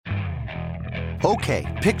Okay,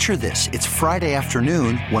 picture this. It's Friday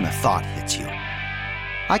afternoon when a thought hits you.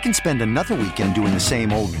 I can spend another weekend doing the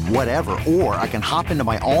same old whatever, or I can hop into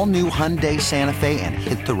my all-new Hyundai Santa Fe and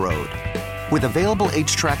hit the road. With available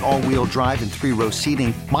H-Track all-wheel drive and 3-row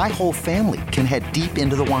seating, my whole family can head deep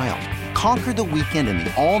into the wild. Conquer the weekend in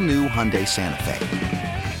the all-new Hyundai Santa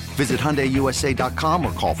Fe. Visit HyundaiUSA.com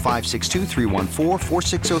or call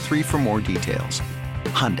 562-314-4603 for more details.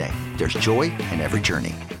 Hyundai, there's joy in every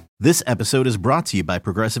journey. This episode is brought to you by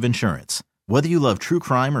Progressive Insurance. Whether you love true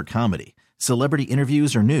crime or comedy, celebrity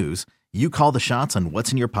interviews or news, you call the shots on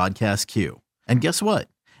what's in your podcast queue. And guess what?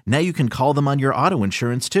 Now you can call them on your auto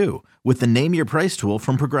insurance too with the Name Your Price tool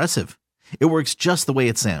from Progressive. It works just the way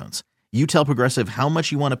it sounds. You tell Progressive how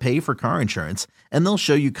much you want to pay for car insurance, and they'll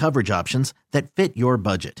show you coverage options that fit your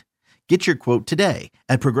budget. Get your quote today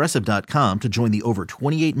at Progressive.com to join the over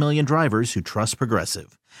 28 million drivers who trust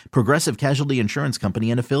Progressive. Progressive Casualty Insurance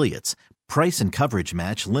Company and Affiliates. Price and coverage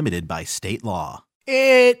match limited by state law.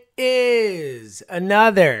 It is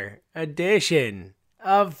another edition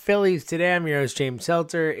of Phillies Today. I'm your host, James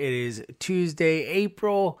Seltzer. It is Tuesday,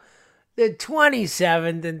 April the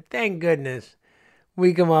 27th, and thank goodness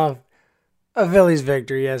we come off a Phillies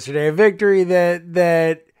victory yesterday. A victory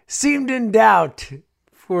that seemed in doubt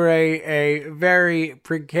for a very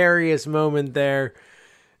precarious moment there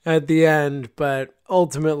at the end, but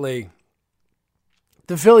ultimately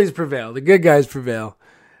the Phillies prevail. The good guys prevail.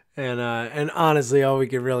 And honestly, all we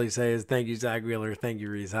can really say is thank you, Zach Wheeler. Thank you,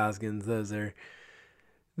 Rhys Hoskins. Those are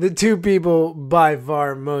the two people by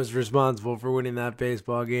far most responsible for winning that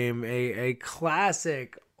baseball game. A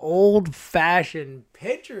classic, old-fashioned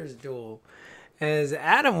pitcher's duel. As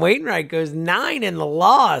Adam Wainwright goes 9 in the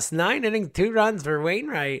loss. 9 innings, 2 runs for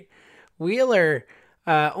Wainwright. Wheeler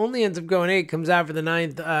only ends up going 8, comes out for the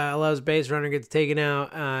 9th, allows base runner, gets taken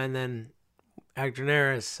out, and then Hector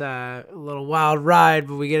Neris, a little wild ride,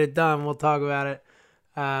 but we get it done. We'll talk about it.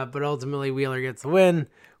 But ultimately, Wheeler gets the win.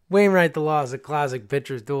 Wainwright the loss, a classic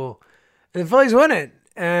pitcher's duel. And the Phillies win it,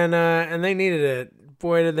 and they needed it.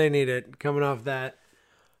 Boy, did they need it, coming off that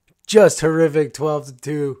just horrific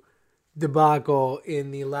 12-2 debacle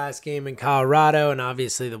in the last game in Colorado, and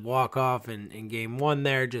obviously the walk-off in game 1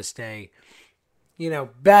 there. Just a,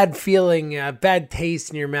 bad feeling, bad taste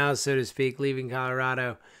in your mouth, so to speak, leaving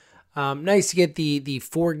Colorado. Nice to get the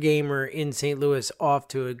 4-gamer in St. Louis off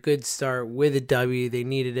to a good start with a W. They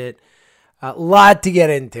needed it. A lot to get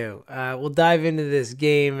into. We'll dive into this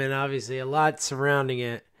game and obviously a lot surrounding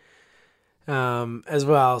it as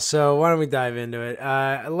well. So why don't we dive into it?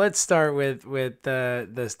 Let's start with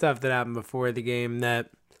the stuff that happened before the game. That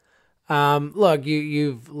look,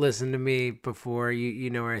 you've listened to me before. You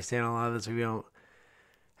know where I stand on a lot of this. We don't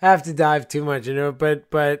have to dive too much into it,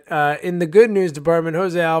 but in the good news department,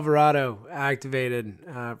 Jose Alvarado activated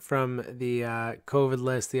from the COVID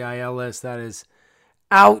list, the IL list. That is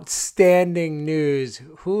outstanding news.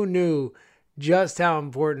 Who knew just how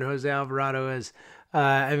important Jose Alvarado is?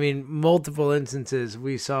 Multiple instances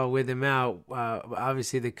we saw with him out.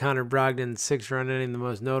 Obviously, the Connor Brogdon 6-run inning, the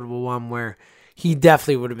most notable one, where he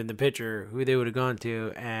definitely would have been the pitcher who they would have gone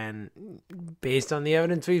to. And based on the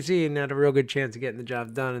evidence we've seen, had a real good chance of getting the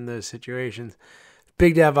job done in those situations.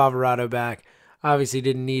 Big to have Alvarado back. Obviously,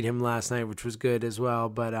 didn't need him last night, which was good as well.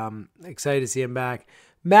 But excited to see him back.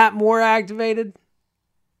 Matt Moore activated.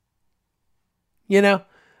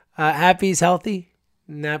 Happy he's healthy.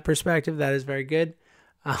 In that perspective, that is very good.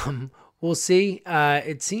 We'll see.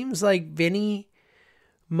 It seems like Vinny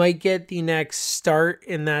might get the next start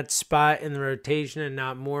in that spot in the rotation and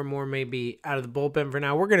not Moore. Moore may be out of the bullpen for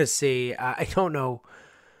now. We're going to see. I don't know,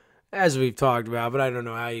 as we've talked about, but I don't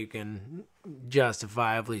know how you can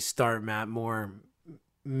justifiably start Matt Moore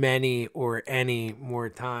many or any more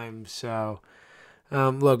times. So,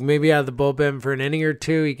 look, maybe out of the bullpen for an inning or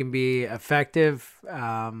two, he can be effective.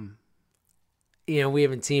 We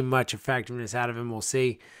haven't seen much effectiveness out of him. We'll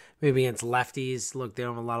see. Maybe against lefties. Look, they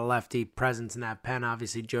don't have a lot of lefty presence in that pen.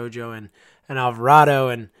 Obviously, JoJo and Alvarado.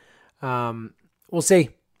 And we'll see.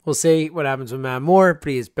 We'll see what happens with Matt Moore, but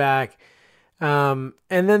he is back. And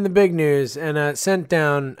then the big news, and sent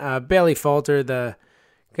down Bailey Falter, the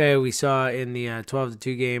guy we saw in the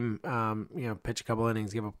 12-2 game, pitch a couple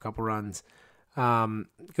innings, give up a couple runs.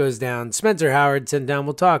 Goes down. Spencer Howard sent down.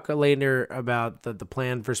 We'll talk later about the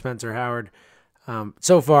plan for Spencer Howard.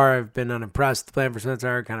 So far, I've been unimpressed. The plan for Spencer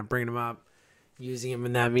Howard, kind of bringing him up, using him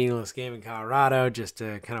in that meaningless game in Colorado just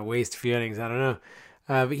to kind of waste a few innings. I don't know.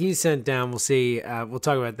 But he's sent down. We'll see. We'll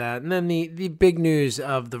talk about that. And then the big news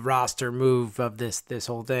of the roster move of this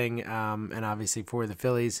whole thing, and obviously for the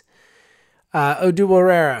Phillies, Odubel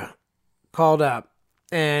Herrera called up,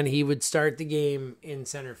 and he would start the game in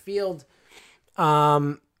center field.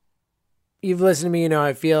 You've listened to me,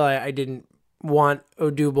 I feel I didn't want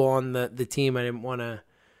Odubel on the team. I didn't want to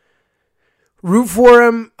root for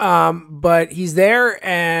him, but he's there,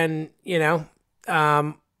 and,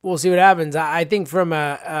 we'll see what happens. I think from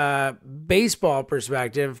a baseball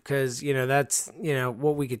perspective, because, that's,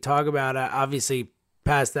 what we could talk about. Obviously,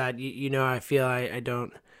 past that, I feel I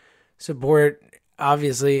don't support,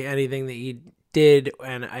 obviously, anything that he did,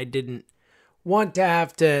 and I didn't want to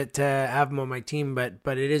have him on my team,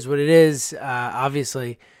 but it is what it is,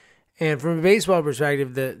 obviously. And from a baseball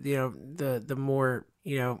perspective, the more,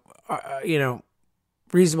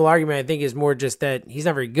 reasonable argument, I think, is more just that he's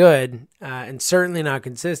not very good, and certainly not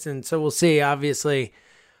consistent. So we'll see. Obviously,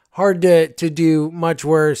 hard to do much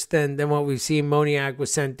worse than what we've seen. Moniak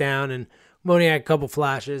was sent down, and Moniak a couple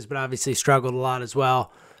flashes, but obviously struggled a lot as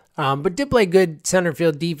well. But did play good center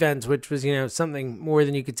field defense, which was, something more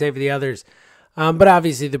than you could say for the others. But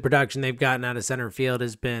obviously the production they've gotten out of center field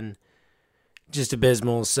has been just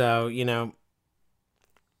abysmal. So,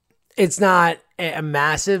 it's not a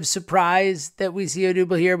massive surprise that we see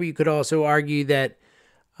Odubel here, but you could also argue that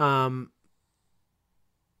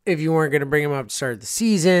if you weren't going to bring him up to start the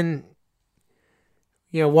season,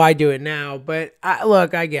 why do it now? But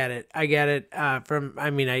I get it. I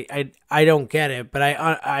don't get it, but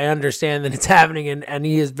I understand that it's happening, and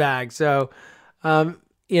he is back. So,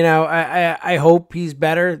 I hope he's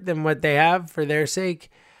better than what they have for their sake.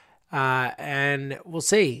 And we'll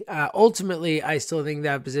see. Ultimately, I still think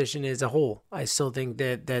that position is a hole. I still think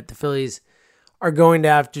that the Phillies are going to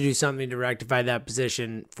have to do something to rectify that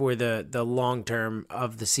position for the long term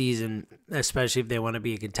of the season, especially if they want to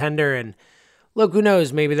be a contender. And look, who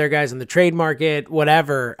knows? Maybe they're guys on the trade market,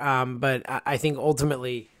 whatever. But I think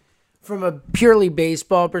ultimately, from a purely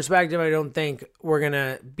baseball perspective, I don't think we're going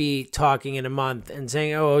to be talking in a month and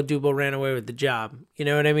saying, oh, Odubel ran away with the job. You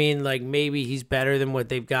know what I mean? Like, maybe he's better than what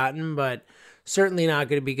they've gotten, but certainly not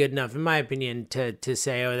going to be good enough, in my opinion, to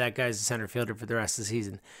say, oh, that guy's a center fielder for the rest of the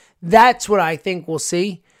season. That's what I think we'll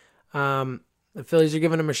see. The Phillies are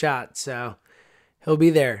giving him a shot, so he'll be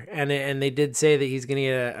there. And they did say that he's going to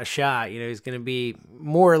get a shot. He's going to be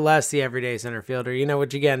more or less the everyday center fielder,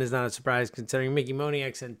 which again is not a surprise considering Mickey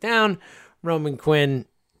Moniak sent down, Roman Quinn,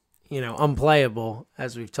 unplayable,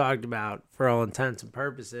 as we've talked about for all intents and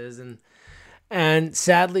purposes. And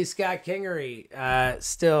sadly, Scott Kingery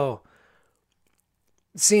still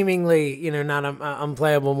seemingly, not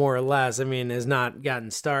unplayable more or less. I mean, has not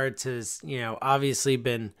gotten starts, has, obviously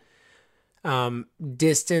been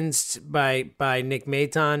distanced by Nick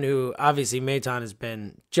Maton, who obviously Maton has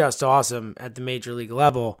been just awesome at the major league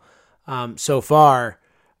level so far.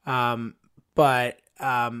 But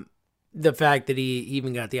the fact that he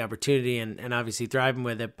even got the opportunity and obviously thriving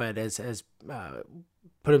with it, but has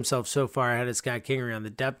put himself so far ahead of Scott Kingery on the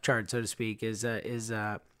depth chart, so to speak, is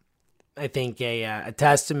I think a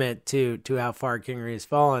testament to how far Kingery has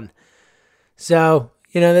fallen. So,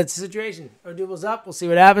 that's the situation. Odubel's up. We'll see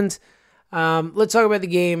what happens. Let's talk about the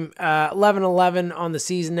game. 11-11 on the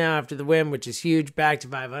season now after the win, which is huge. Back to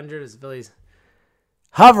 500 as the Phillies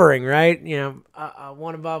hovering, right?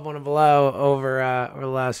 One above, one below over the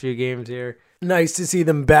last few games here. Nice to see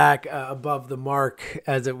them back above the mark,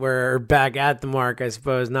 as it were, or back at the mark, I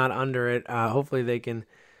suppose, not under it. Hopefully they can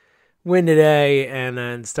win today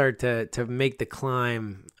and start to make the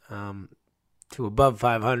climb to above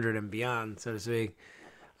 500 and beyond, so to speak.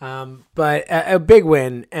 But a big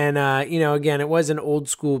win. And, again, it was an old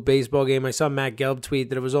school baseball game. I saw Matt Gelb tweet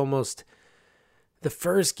that it was almost the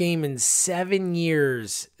first game in 7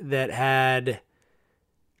 years that had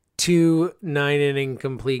 2 9-inning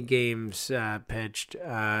complete games pitched,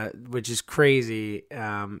 which is crazy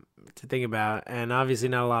to think about. And obviously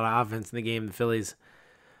not a lot of offense in the game. The Phillies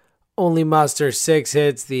only muster 6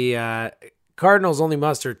 hits. The Cardinals only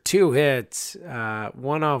muster 2 hits,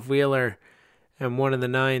 1 off Wheeler and 1 in the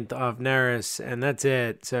 9th off Neris, and that's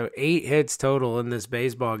it. So 8 hits total in this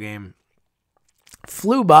baseball game.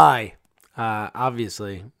 Flew by,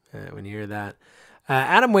 obviously, when you hear that.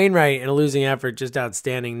 Adam Wainwright in a losing effort, just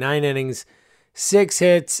outstanding. 9 innings, 6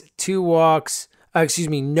 hits, 2 walks.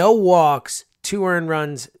 No walks, 2 earned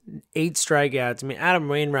runs, 8 strikeouts. I mean, Adam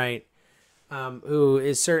Wainwright, who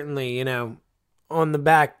is certainly, on the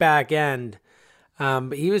back end.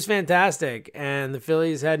 But he was fantastic, and the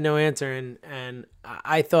Phillies had no answer. And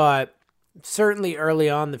I thought certainly early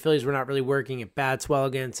on the Phillies were not really working at bats well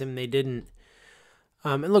against him. They didn't.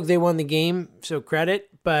 And look, they won the game, so credit.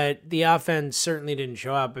 But the offense certainly didn't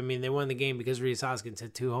show up. I mean, they won the game because Rhys Hoskins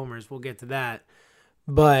had 2 homers. We'll get to that.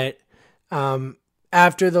 But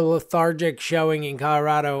after the lethargic showing in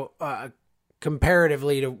Colorado,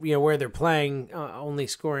 comparatively to where they're playing, only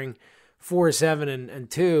scoring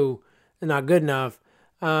 4-7-2, not good enough.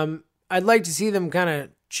 I'd like to see them kind of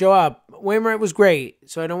show up. Wainwright was great,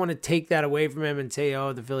 so I don't want to take that away from him and say,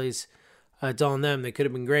 oh, the Phillies, it's all on them. They could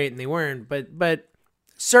have been great, and they weren't. But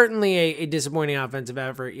certainly a disappointing offensive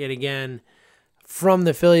effort yet again from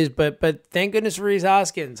the Phillies. But thank goodness for Rhys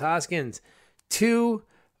Hoskins. Hoskins, 2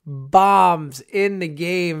 bombs in the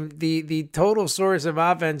game. The total source of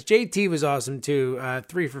offense. JT was awesome too.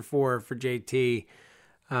 3 for 4 for JT.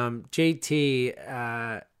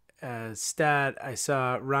 JT stat I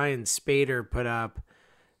saw Ryan Spader put up,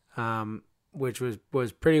 which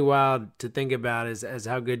was pretty wild to think about as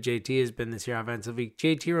how good JT has been this year offensively.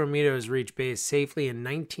 JT Romito has reached base safely in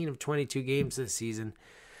 19 of 22 games this season.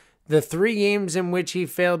 The 3 games in which he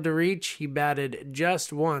failed to reach, he batted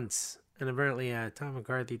just once. And apparently Tom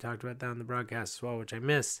McCarthy talked about that on the broadcast as well, which I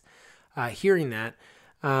missed hearing that.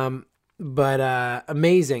 But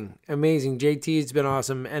amazing. JT's been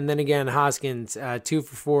awesome. And then again, Hoskins, 2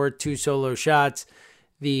 for 4, 2 solo shots.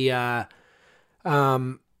 The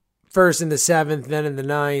first in the 7th, then in the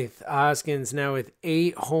 9th. Hoskins now with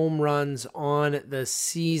 8 home runs on the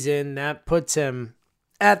season. That puts him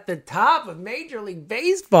at the top of Major League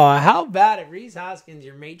Baseball. How about it? Rhys Hoskins,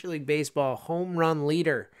 your Major League Baseball home run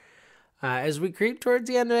leader. As we creep towards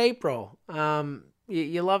the end of April,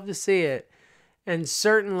 you love to see it. And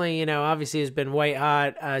certainly, obviously has been white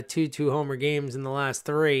hot, 2 2-homer games in the last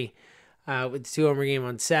 3, with the 2-homer game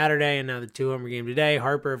on Saturday and now the 2-homer game today.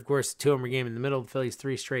 Harper, of course, the 2-homer game in the middle of the Phillies,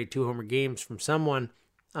 3 straight 2-homer games from someone.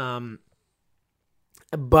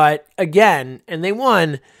 But again, and they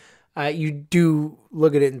won, you do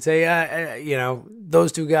look at it and say,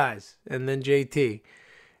 those 2 guys and then JT.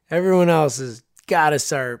 Everyone else has got to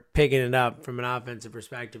start picking it up from an offensive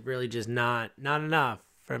perspective. Really just not enough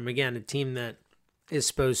from, again, a team that is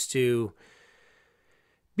supposed to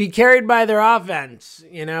be carried by their offense.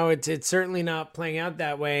 It's certainly not playing out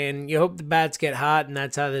that way, and you hope the bats get hot, and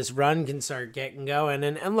that's how this run can start getting going.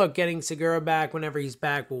 And look, getting Segura back whenever he's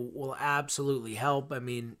back will absolutely help. I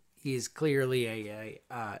mean, he's clearly a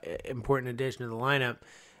important addition to the lineup.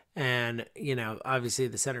 And, obviously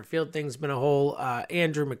the center field thing's been a whole.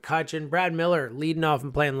 Andrew McCutchen, Brad Miller leading off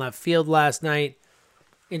and playing left field last night.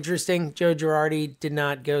 Interesting. Joe Girardi did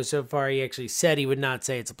not go so far. He actually said he would not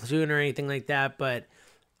say it's a platoon or anything like that. But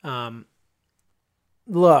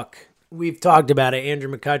look, we've talked about it. Andrew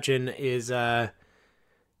McCutchen is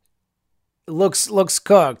looks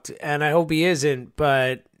cooked, and I hope he isn't.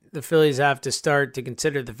 But the Phillies have to start to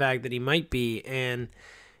consider the fact that he might be. And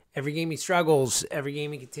every game he struggles, every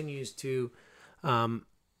game he continues to,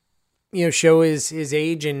 show his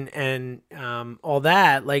age and all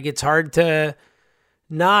that. Like, it's hard to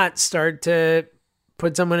not start to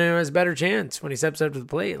put someone in who has a better chance when he steps up to the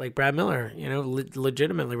plate, like Brad Miller.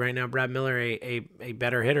 Legitimately right now, Brad Miller a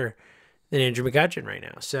better hitter than Andrew McCutchen right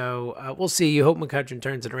now. So we'll see. You hope McCutchen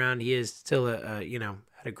turns it around. He is still had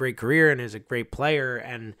a great career and is a great player,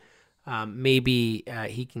 and maybe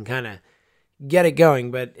he can kind of get it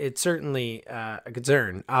going. But it's certainly a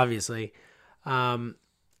concern, obviously.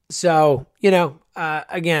 So,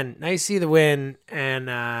 again, nice to see the win and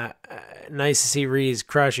nice to see Rhys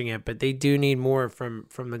crushing it, but they do need more from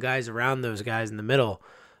the guys around those guys in the middle,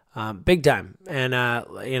 big time. And,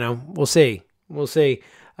 we'll see.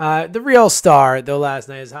 The real star, though, last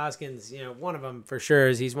night is Hoskins. One of them for sure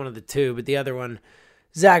is he's one of the 2, but the other one,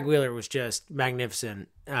 Zach Wheeler, was just magnificent,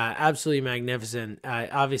 absolutely magnificent.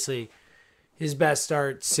 Obviously, his best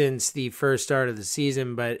start since the first start of the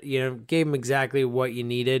season, but, gave him exactly what you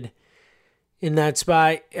needed in that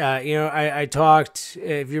spot. I talked,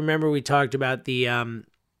 if you remember, we talked about the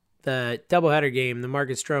doubleheader game, the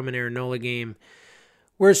Marcus Stroman Aaron Nola game,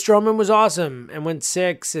 where Stroman was awesome and went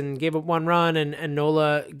 6 and gave up 1 run, and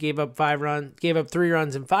Nola gave up 3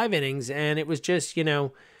 runs in 5 innings. And it was just,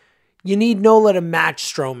 you need Nola to match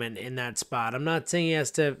Stroman in that spot. I'm not saying he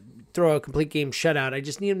has to throw a complete game shutout. I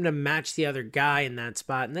just need him to match the other guy in that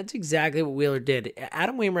spot, and that's exactly what Wheeler did.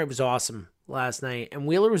 Adam Wainwright was awesome last night, and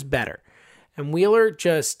Wheeler was better. And Wheeler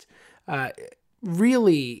just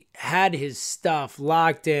really had his stuff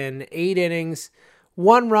locked in. 8 innings,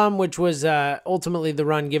 1 run, which was ultimately the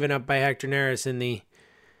run given up by Hector Neris in the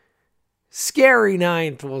scary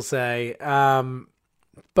 9th, we'll say.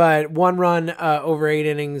 But 1 run over 8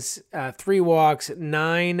 innings, 3 walks,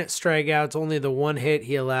 9 strikeouts, only the 1 hit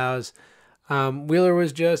he allows. Wheeler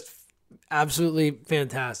was just absolutely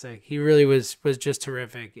fantastic. He really was just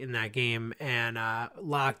terrific in that game and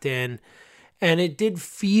locked in. And it did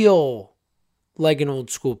feel like an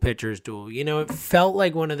old school pitcher's duel. It felt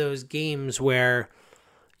like one of those games where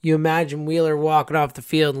you imagine Wheeler walking off the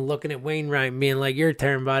field and looking at Wainwright and being like, your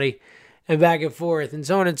turn, buddy. and back and forth and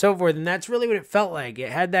so on and so forth. And that's really what it felt like. It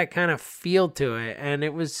had that kind of feel to it. And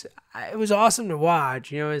it was awesome to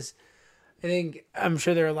watch. I'm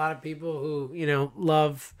sure there are a lot of people who,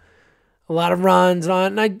 love a lot of runs and all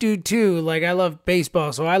that, and I do too. Like, I love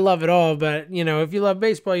baseball, so I love it all. But, if you love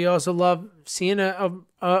baseball, you also love seeing a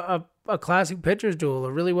classic pitcher's duel,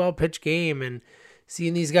 a really well pitched game, and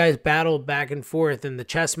seeing these guys battle back and forth in the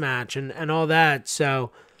chess match and all that.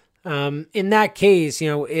 So, in that case,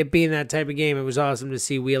 it being that type of game, it was awesome to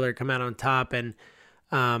see Wheeler come out on top and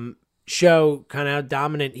show kind of how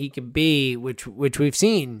dominant he can be, which we've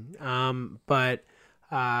seen. But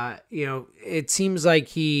it seems like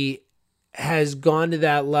he has gone to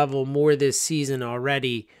that level more this season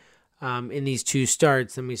already in these two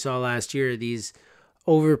starts than we saw last year. These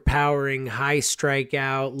overpowering, high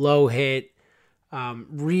strikeout, low hit,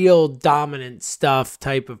 real dominant stuff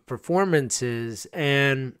type of performances.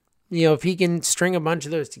 And, if he can string a bunch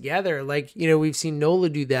of those together, like, we've seen Nola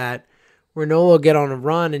do that, where Nola will get on a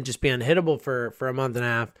run and just be unhittable for a month and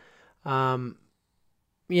a half.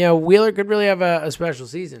 Wheeler could really have a special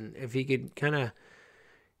season if he could kind of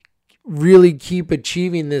really keep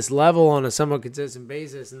achieving this level on a somewhat consistent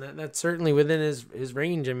basis. And that's certainly within his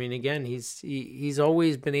range. I mean, again, he's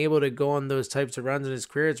always been able to go on those types of runs in his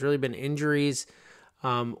career. It's really been injuries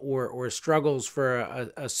or struggles for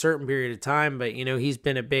a certain period of time. But, he's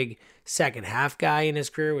been a big second half guy in his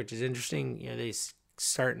career, which is interesting. They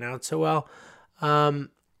starting out so well.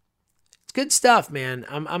 It's good stuff, man.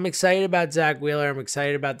 I'm excited about Zach Wheeler. I'm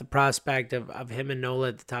excited about the prospect of him and Nola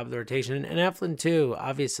at the top of the rotation, and Eflin too.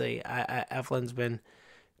 Obviously, Eflin's been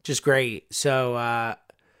just great. So,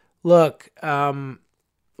 look,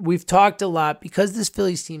 we've talked a lot because this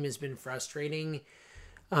Phillies team has been frustrating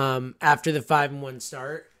after the 5-1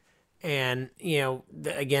 start. And,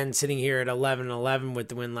 again, sitting here at 11-11 with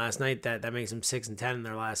the win last night, that makes them 6-10 in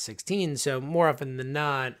their last 16. So more often than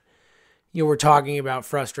not, we're talking about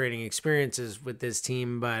frustrating experiences with this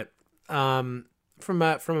team. But from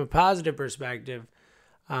a positive perspective,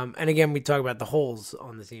 and again, we talk about the holes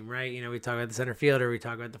on the team, right? We talk about the center fielder, we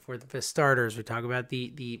talk about the fourth and fifth starters, we talk about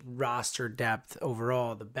the roster depth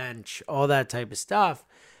overall, the bench, all that type of stuff.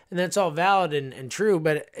 And that's all valid and true.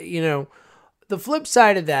 But, the flip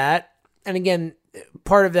side of that, and again,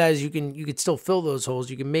 part of that is you could still fill those holes.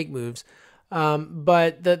 You can make moves.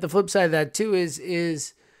 But the flip side of that too is,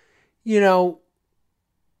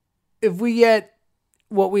 if we get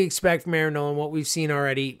what we expect from Aaron Nola, what we've seen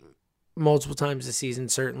already multiple times this season,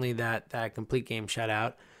 certainly that complete game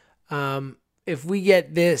shutout. If we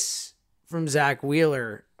get this from Zach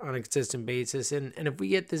Wheeler on a consistent basis, and if we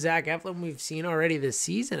get the Zach Eflin we've seen already this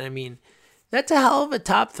season, I mean, that's a hell of a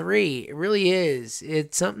top three. It really is.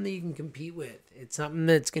 It's something that you can compete with. It's something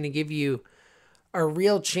that's going to give you a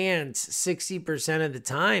real chance 60% of the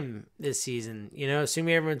time this season.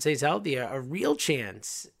 Assuming everyone stays healthy, a real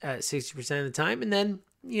chance 60% of the time. And then,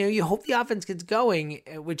 you hope the offense gets going,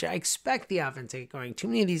 which I expect the offense to get going. Too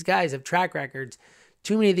many of these guys have track records.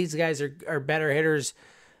 Too many of these guys are better hitters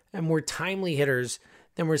and more timely hitters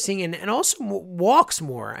than we're seeing, and also walks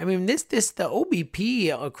more. I mean, the OBP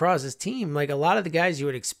across his team, like a lot of the guys you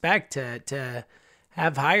would expect to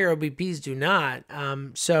have higher OBPs do not.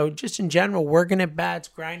 So just in general, working at bats,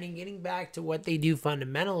 grinding, getting back to what they do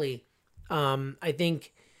fundamentally, I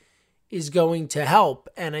think is going to help,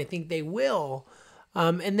 and I think they will.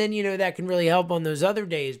 And then, that can really help on those other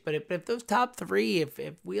days. But if those top three, if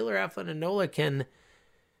Wheeler, Eflin, and Nola can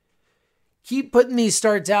keep putting these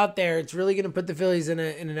starts out there, it's really going to put the Phillies in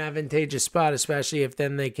an advantageous spot, especially if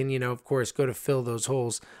then they can, of course, go to fill those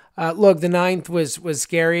holes. Look, the ninth was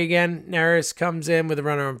scary again. Neris comes in with a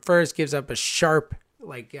runner on first, gives up a sharp,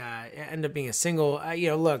 end up being a single.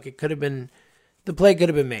 Look, it could have been, the play could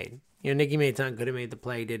have been made. Nicky Maton could have made the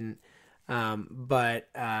play, didn't. But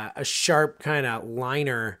a sharp kind of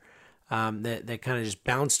liner that kind of just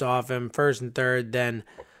bounced off him, first and third, then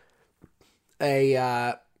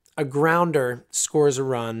a grounder scores a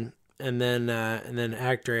run, and then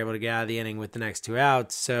Hector able to get out of the inning with the next two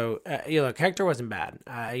outs. So look, Hector wasn't bad.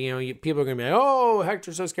 People are gonna be like, "Oh,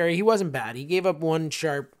 Hector's so scary." He wasn't bad. He gave up one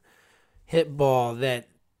sharp hit ball that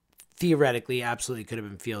theoretically absolutely could have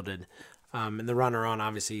been fielded, and the runner on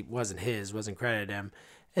obviously wasn't credited to him,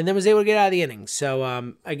 and then was able to get out of the inning.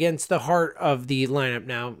 So against the heart of the lineup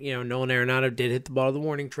now, Nolan Arenado did hit the ball to the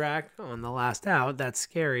warning track on the last out. That's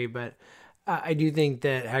scary, but I do think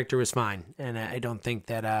that Hector was fine, and I don't think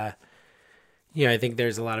that. I think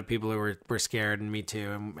there's a lot of people who were scared, and me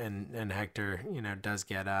too. And Hector, does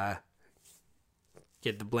get the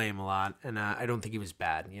blame a lot, and I don't think he was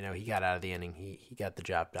bad. He got out of the inning, he got the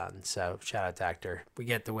job done. So shout out to Hector. We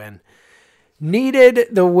get the win. Needed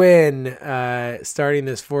the win, starting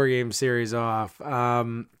this 4-game series off.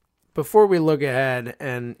 Before we look ahead,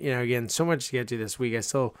 and again, so much to get to this week, I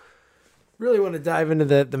still really want to dive into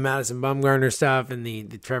the Madison Bumgarner stuff and the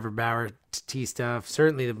Trevor Bauer T stuff.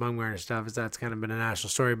 Certainly the Bumgarner stuff, as that's kind of been a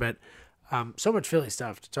national story, but so much Philly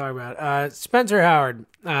stuff to talk about. Spencer Howard,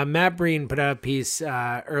 Matt Breen put out a piece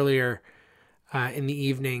earlier in the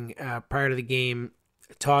evening prior to the game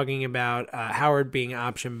talking about Howard being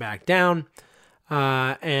optioned back down.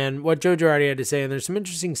 And what Joe Girardi had to say, and there's some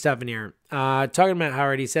interesting stuff in here. Talking about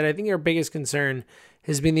Howard, he said, I think our biggest concern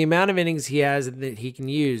has been the amount of innings he has that he can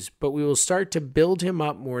use, but we will start to build him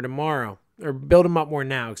up more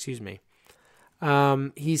now, excuse me.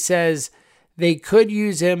 He says they could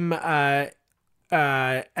use him as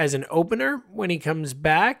an opener when he comes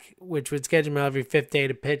back, which would schedule him every fifth day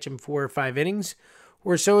to pitch him 4 or 5 innings,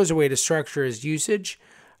 or so as a way to structure his usage.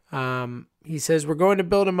 He says we're going to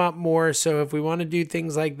build him up more, so if we want to do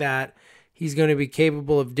things like that, he's going to be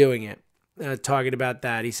capable of doing it. Talking about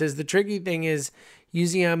that, he says the tricky thing is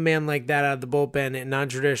using a man like that out of the bullpen in a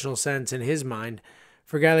non-traditional sense in his mind.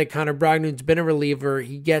 For a guy like Connor Brogdon, who's been a reliever,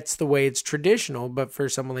 he gets the way it's traditional, but for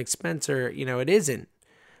someone like Spencer, it isn't.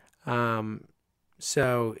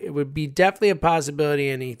 So it would be definitely a possibility,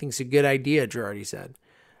 and he thinks a good idea, Girardi said.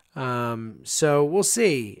 So we'll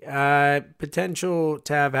see. Potential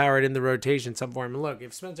to have Howard in the rotation some form. And look,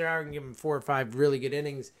 if Spencer Howard can give him 4 or 5 really good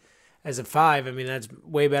innings as a 5, I mean, that's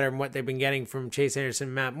way better than what they've been getting from Chase Anderson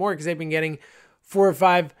and Matt Moore, because they've been getting 4 or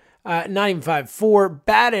 5, not even 5, 4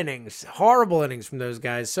 bad innings, horrible innings from those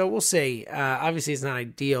guys. So we'll see. Obviously it's not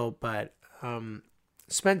ideal, but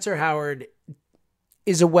Spencer Howard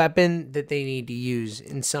is a weapon that they need to use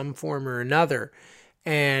in some form or another.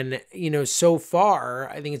 And, so far,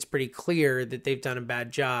 I think it's pretty clear that they've done a bad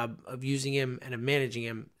job of using him and of managing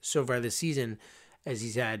him so far this season, as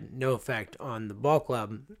he's had no effect on the ball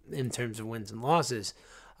club in terms of wins and losses.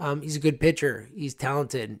 He's a good pitcher. He's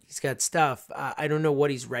talented. He's got stuff. I don't know what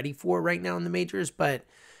he's ready for right now in the majors, but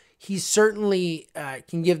he certainly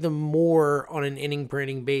can give them more on an inning per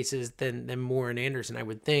inning basis than Moore and Anderson, I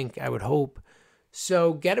would think, I would hope.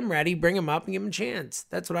 So get him ready, bring him up, and give him a chance.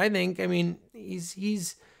 That's what I think. I mean,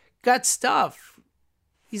 he's got stuff.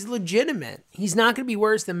 He's legitimate. He's not going to be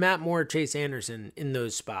worse than Matt Moore or Chase Anderson in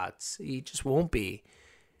those spots. He just won't be.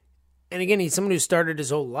 And again, he's someone who started his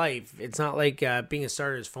whole life. It's not like being a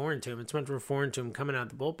starter is foreign to him. It's much more foreign to him coming out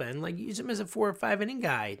the bullpen. Like, use him as a 4 or 5 inning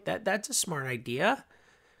guy. That's a smart idea.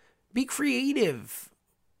 Be creative.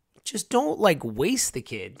 Just don't waste the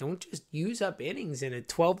kid. Don't just use up innings in a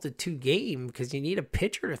 12-2 game because you need a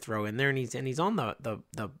pitcher to throw in there, and he's on the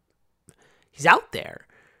he's out there.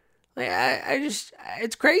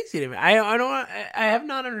 It's crazy to me. I have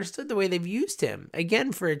not understood the way they've used him.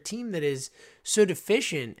 Again, for a team that is so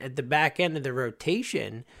deficient at the back end of the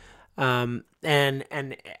rotation, and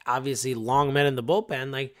obviously long men in the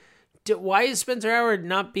bullpen. Why is Spencer Howard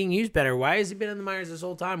not being used better? Why has he been in the minors this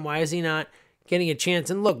whole time? Why is he not getting a chance?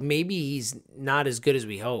 And look, maybe he's not as good as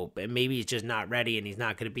we hope, and maybe he's just not ready, and he's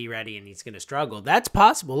not going to be ready, and he's going to struggle. That's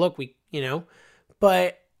possible. Look,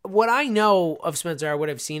 but what I know of Spencer Howard, what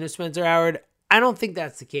I've seen of Spencer Howard, I don't think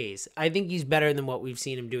that's the case. I think he's better than what we've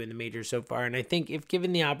seen him do in the majors so far, and I think if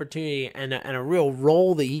given the opportunity and a real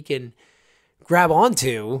role that he can grab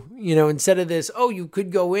onto, instead of this, you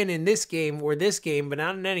could go in this game or this game, but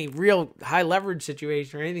not in any real high leverage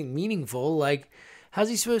situation or anything meaningful, how's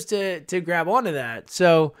he supposed to grab onto that?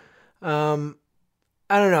 So,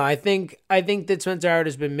 I don't know. I think that Spencer Howard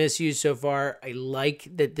has been misused so far. I like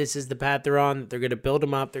that this is the path they're on. They're going to build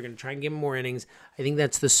him up. They're going to try and give him more innings. I think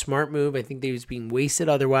that's the smart move. I think that he was being wasted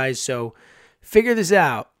otherwise. So figure this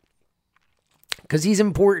out, because he's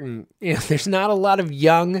important. There's not a lot of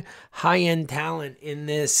young, high-end talent in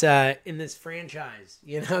this franchise.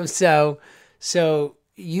 So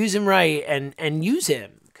use him right and use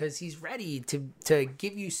him, because he's ready to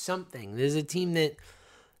give you something. There's a team that,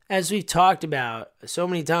 as we've talked about so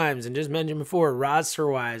many times and just mentioned before,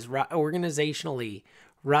 roster-wise, organizationally,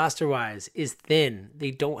 roster-wise, is thin.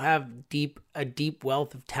 They don't have a deep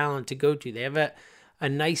wealth of talent to go to. They have a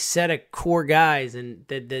nice set of core guys, and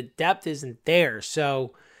the depth isn't there.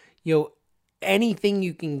 So, anything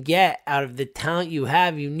you can get out of the talent you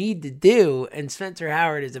have, you need to do, and Spencer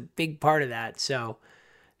Howard is a big part of that. So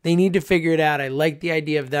they need to figure it out. I like the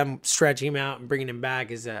idea of them stretching him out and bringing him back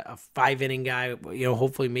as a 5-inning guy.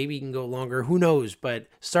 Hopefully maybe he can go longer. Who knows? But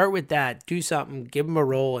start with that. Do something. Give him a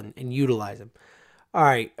role and utilize him. All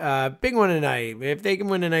right. Big one tonight. If they can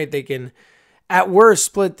win tonight, they can, at worst,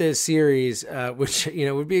 split this series, which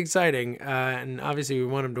would be exciting. And obviously we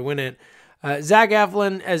want them to win it. Zach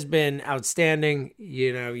Eflin has been outstanding.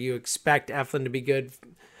 You know, you expect Eflin to be good.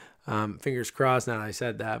 Fingers crossed now that I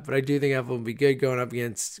said that. But I do think Eflin will be good going up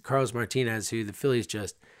against Carlos Martinez, who the Phillies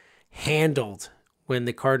just handled when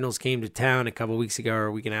the Cardinals came to town a couple weeks ago or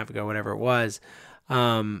a week and a half ago, whatever it was.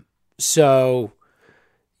 So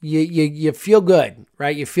you feel good,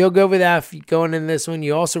 right? You feel good with that going in this one.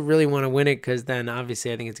 You also really want to win it because then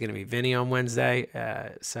obviously I think it's going to be Vinny on Wednesday.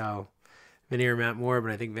 So Vinny or Matt Moore,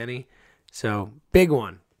 but I think Vinny. So big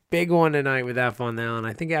one tonight with Eflin now, and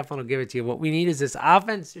I think Eflin will give it to you. What we need is this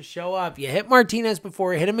offense to show up. You hit Martinez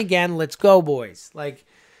before, hit him again. Let's go, boys. Like,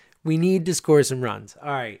 we need to score some runs. All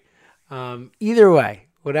right. Either way,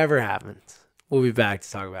 whatever happens, we'll be back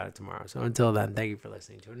to talk about it tomorrow. So until then, thank you for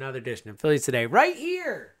listening to another edition of Phillies Today right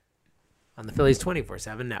here on the Phillies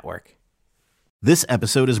 24/7 Network. This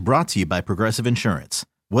episode is brought to you by Progressive Insurance.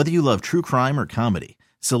 Whether you love true crime or comedy,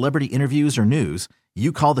 celebrity interviews or news,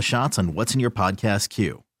 you call the shots on what's in your podcast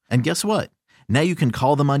queue. And guess what? Now you can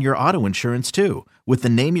call them on your auto insurance too with the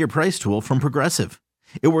Name Your Price tool from Progressive.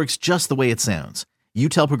 It works just the way it sounds. You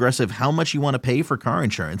tell Progressive how much you want to pay for car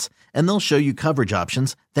insurance, and they'll show you coverage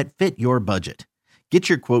options that fit your budget. Get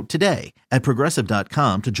your quote today at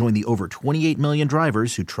Progressive.com to join the over 28 million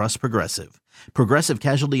drivers who trust Progressive. Progressive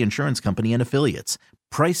Casualty Insurance Company and Affiliates.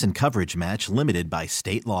 Price and coverage match limited by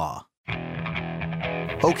state law.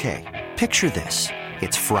 Okay, picture this.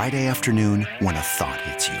 It's Friday afternoon when a thought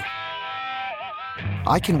hits you.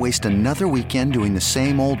 I can waste another weekend doing the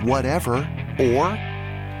same old whatever, or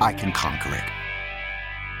I can conquer it.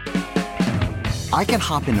 I can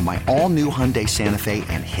hop into my all-new Hyundai Santa Fe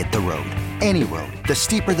and hit the road. Any road. The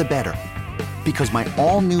steeper, the better. Because my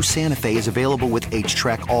all-new Santa Fe is available with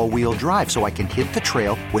H-Track all-wheel drive, so I can hit the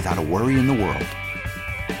trail without a worry in the world.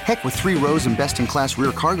 Heck, with 3 rows and best-in-class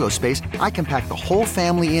rear cargo space, I can pack the whole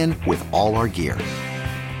family in with all our gear.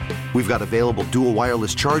 We've got available dual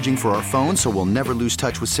wireless charging for our phones, so we'll never lose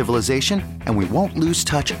touch with civilization, and we won't lose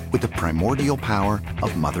touch with the primordial power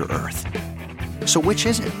of Mother Earth. So which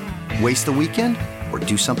is it? Waste the weekend or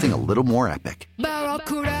do something a little more epic?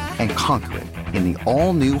 And conquer it in the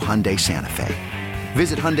all-new Hyundai Santa Fe.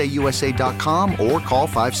 Visit HyundaiUSA.com or call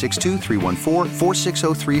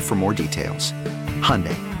 562-314-4603 for more details.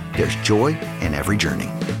 Hyundai, there's joy in every journey.